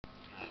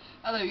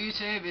Hello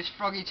YouTube, it's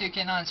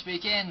Froggy2K9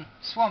 speaking.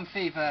 Swamp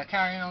Fever,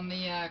 carrying on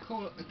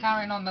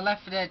the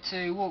Left 4 Dead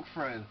 2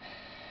 walkthrough.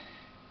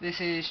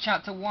 This is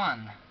chapter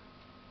 1,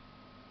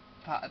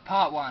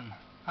 part 1.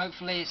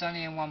 Hopefully it's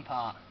only in one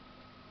part.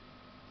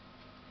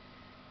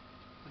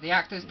 The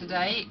actors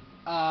today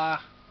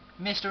are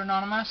Mr.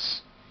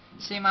 Anonymous,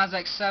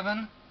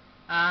 CMazX7,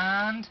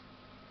 and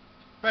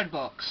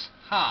Breadbox.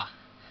 Ha!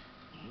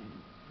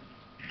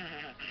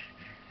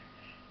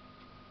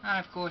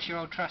 And of course your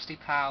old trusty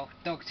pal,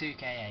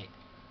 Dog2K8,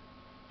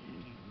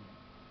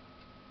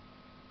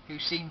 who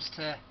seems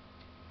to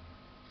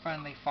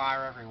friendly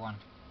fire everyone.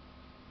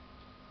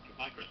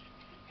 Bye, Chris.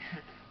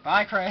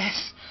 Bye,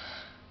 Chris.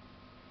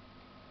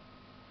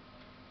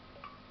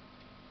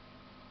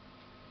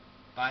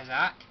 Bye,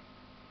 Zach.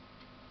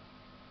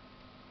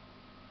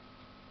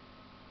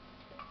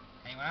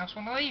 Anyone else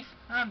want to leave?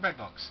 And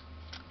Breadbox.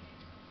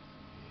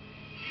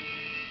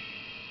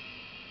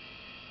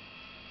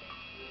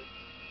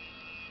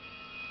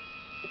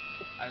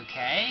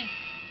 Okay.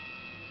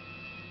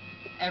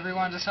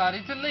 Everyone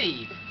decided to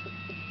leave.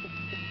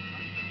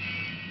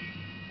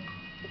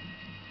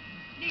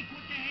 Nick,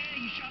 what the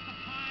hell? You shot the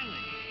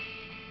pilot.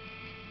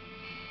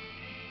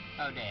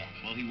 Oh dear.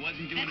 Well, he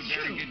wasn't doing That's a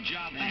very true. good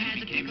job I when had he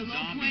to became pick a a low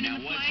zombie, point in now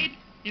the was fight.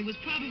 he? It was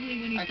probably when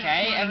he stopped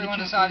Okay, flying everyone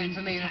the decided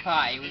chopper to leave the into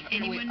party. We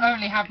Anyone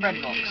only have know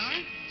where Breadbox.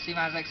 we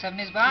are? CMazX7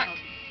 is back.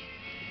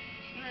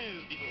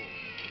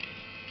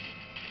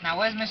 Now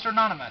where's Mr.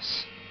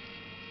 Anonymous?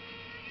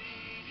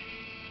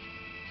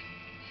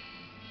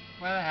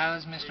 Where the hell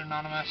is Mr.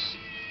 Anonymous?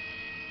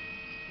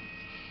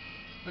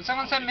 Would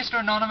someone send Mr.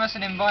 Anonymous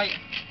an invite?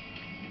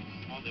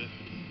 I'll do it.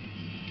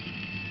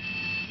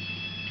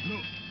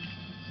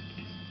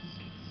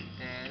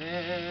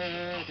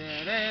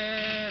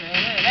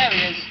 There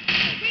he is.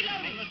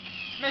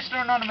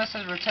 Mr. Anonymous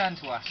has returned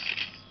to us.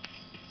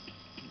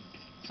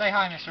 Say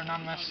hi, Mr.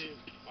 Anonymous.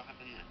 What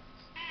happened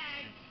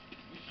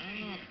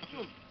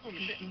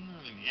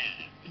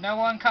there? No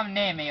one come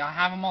near me. I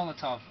have a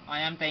Molotov. I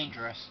am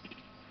dangerous.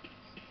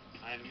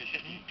 I have a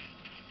mission.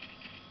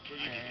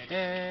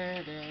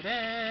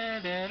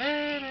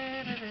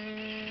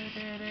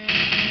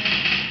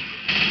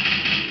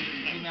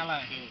 Leave me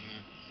alone.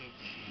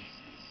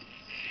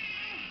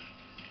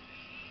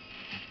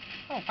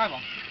 Oh, pipe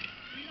bomb.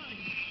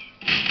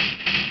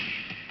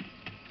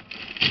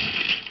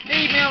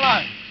 Leave me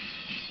alone.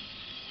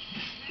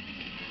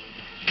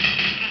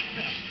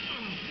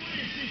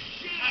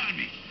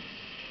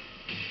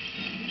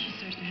 We should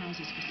search the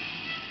houses for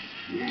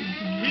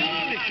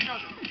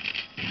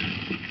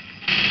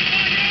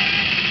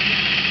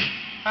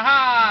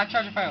Haha!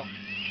 Charger fail.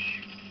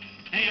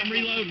 Hey, I'm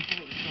reloading.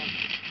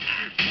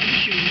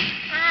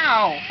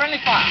 Ow! Friendly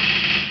fire.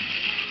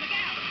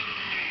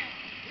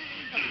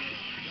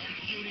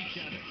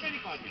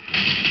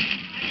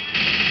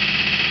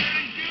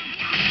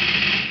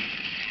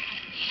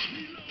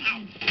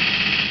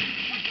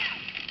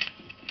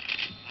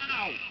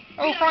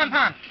 Oh, frying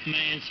pan.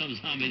 Man, some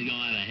zombie's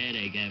gonna have a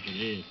headache after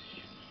this.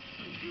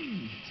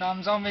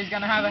 Some zombie's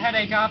gonna have a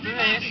headache after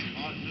this.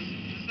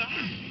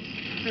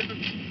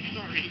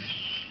 Sorry.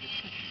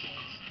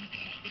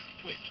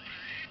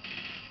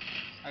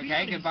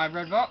 Okay, goodbye,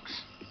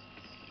 Breadbox.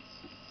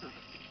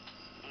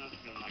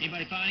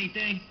 Anybody find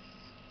anything?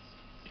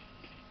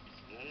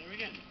 There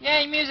again.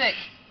 Yay, music.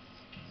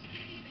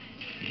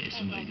 Yeah,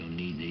 somebody's gonna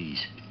need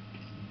these.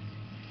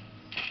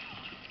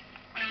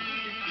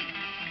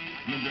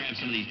 I'm gonna grab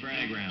some of these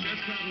frag rounds.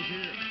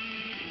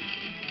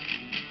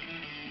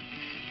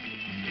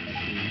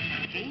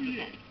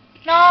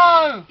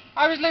 No!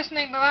 I was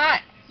listening to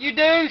that. You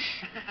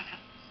douche.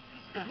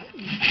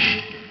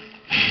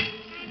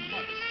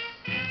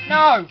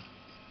 No.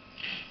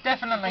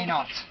 Definitely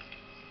not.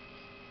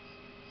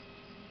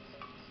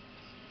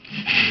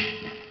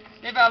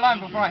 Leave it alone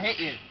before I hit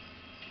you.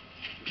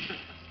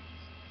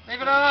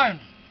 Leave it alone.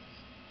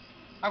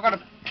 I've got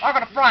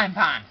a frying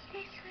pan.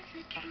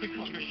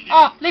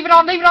 Oh, leave it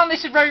on, this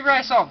is a very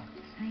rare song.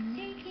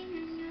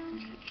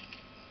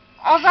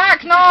 Oh,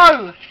 Zach,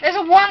 no! There's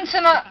a once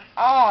in a...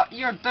 Oh,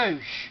 you're a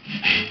douche.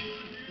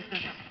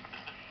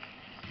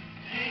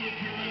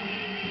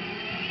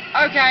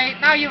 Okay,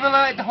 now you've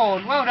alerted the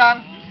horde. Well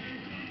done.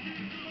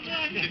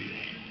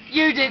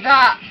 You did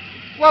that.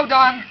 Well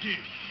done.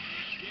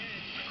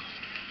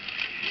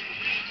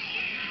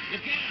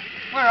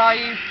 Where are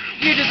you?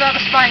 You deserve a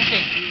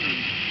spanking.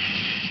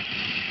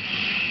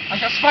 I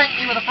shall spank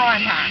you with a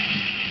frying pan.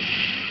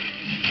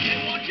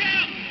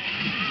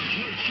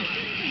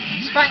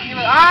 Spank you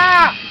with...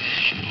 Ah!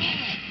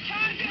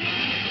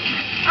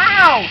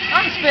 Ow!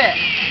 Unspit!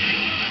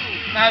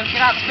 No,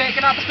 get out the spit,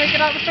 get out the spit,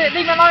 get out the spit!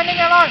 Leave me alone, leave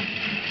me alone!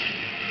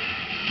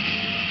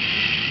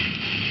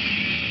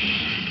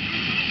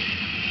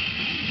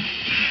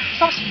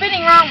 Stop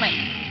spinning around me!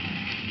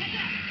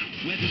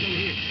 Weapons over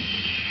here.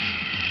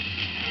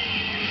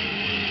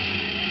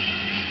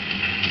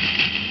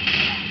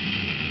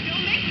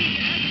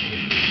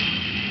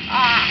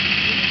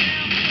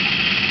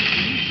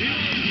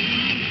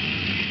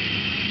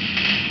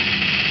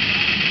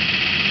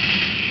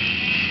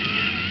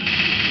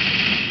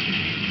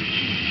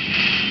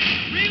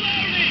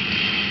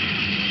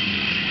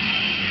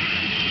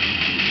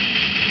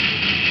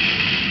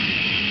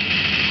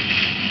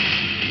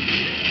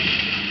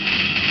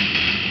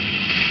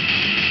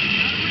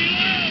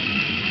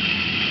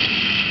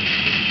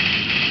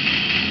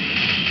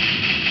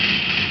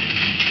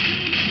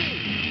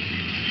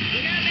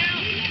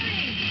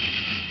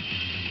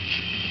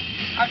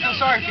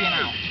 for you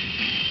now.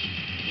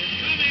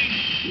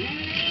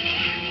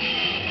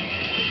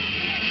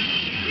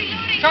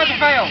 Charger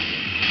fail.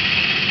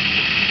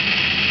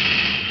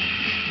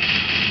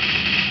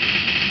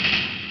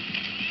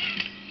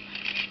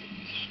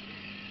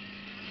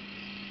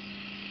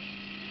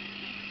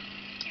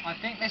 I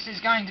think this is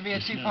going to be a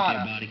Listen up,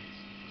 two-parter. everybody.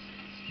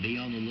 Be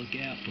on the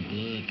lookout for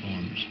blood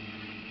farmers.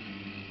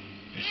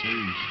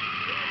 Serious.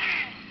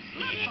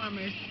 Blood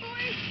farmers,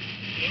 boys.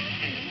 What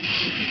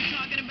are you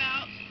talking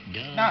about?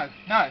 Duh. No,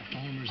 no.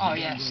 Farmers Oh that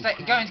yeah, don't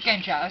grow go into crops,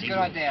 game chat. That's a they good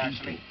grow idea,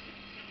 actually. people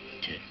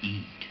to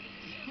eat.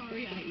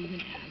 Sorry I even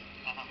asked.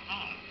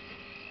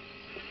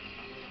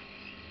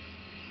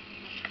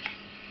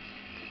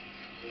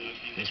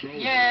 Let's roll.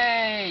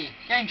 Yay!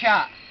 Game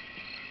chat.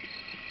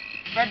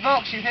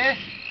 Breadbox, you here?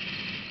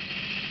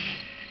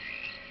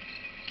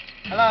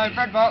 Hello,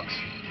 Breadbox.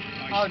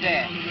 Oh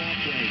dear. On the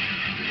walkway.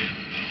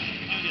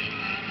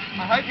 I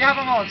hope you have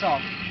a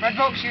Molotov.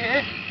 Breadbox, you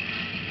here?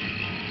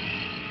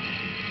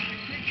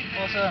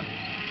 Awesome.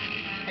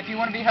 If you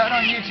want to be heard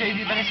on YouTube,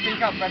 you better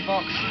speak up,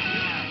 Breadbox.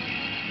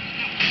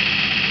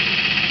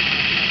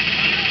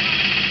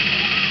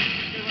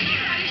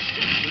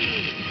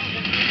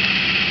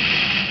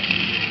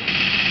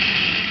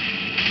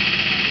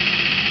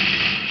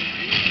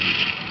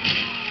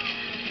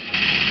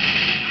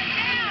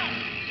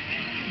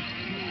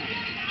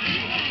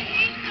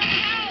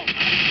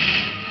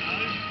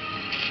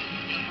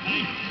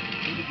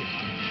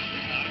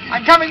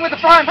 I'm coming with the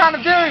frying pan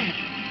of doom!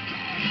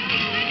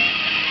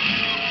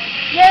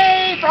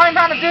 Yay! Frying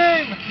pan of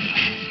doom!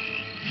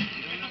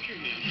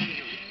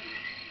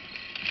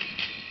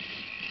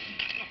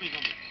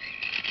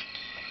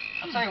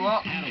 I'll tell you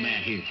what, Have 'em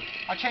out here.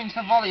 I'll change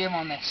the volume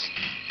on this.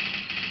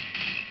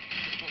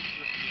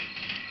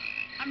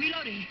 I'm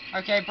reloading.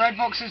 Okay,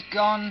 Breadbox is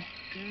gone.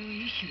 Girl,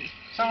 you should have.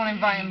 Someone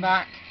invite him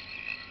back.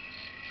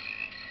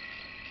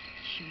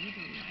 Should we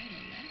go right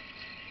or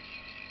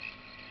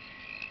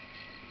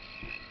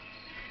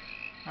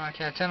left?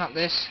 Okay, I'll turn up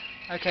this.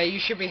 Okay, you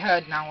should be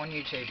heard now on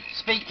YouTube.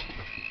 Speak.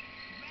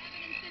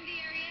 Grabbing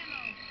incendiary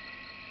ammo.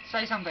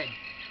 Say something.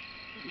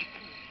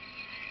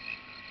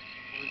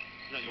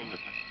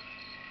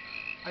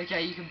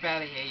 Okay, you can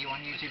barely hear you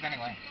on YouTube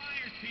anyway.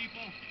 Fires,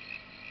 people.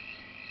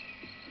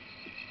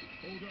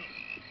 Hold up.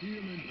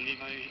 Healing. Don't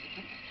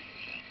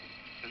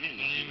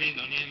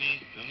need me.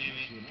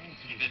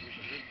 Keep it.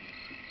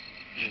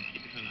 Yeah,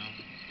 keep it for now.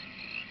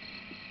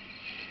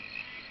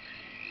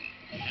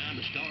 Time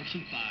to start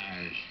some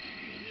fires.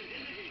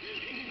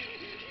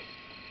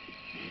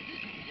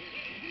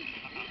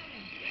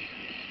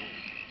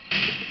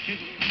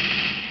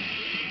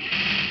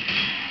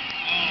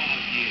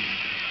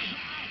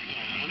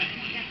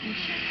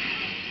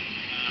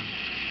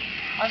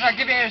 I was like,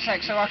 give it a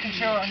sec so I can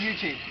show it on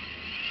YouTube.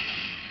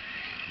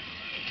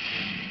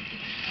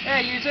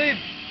 Yeah, YouTube.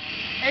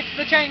 It's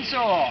the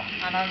chainsaw,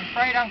 and I'm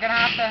afraid I'm gonna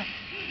have to.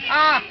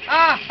 Help!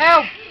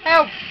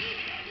 Help!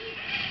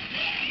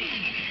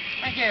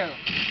 Thank you.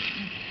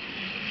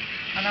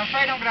 And I'm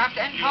afraid I'm gonna have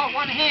to end part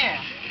 1 here.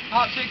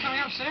 Part 2 coming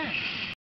up soon.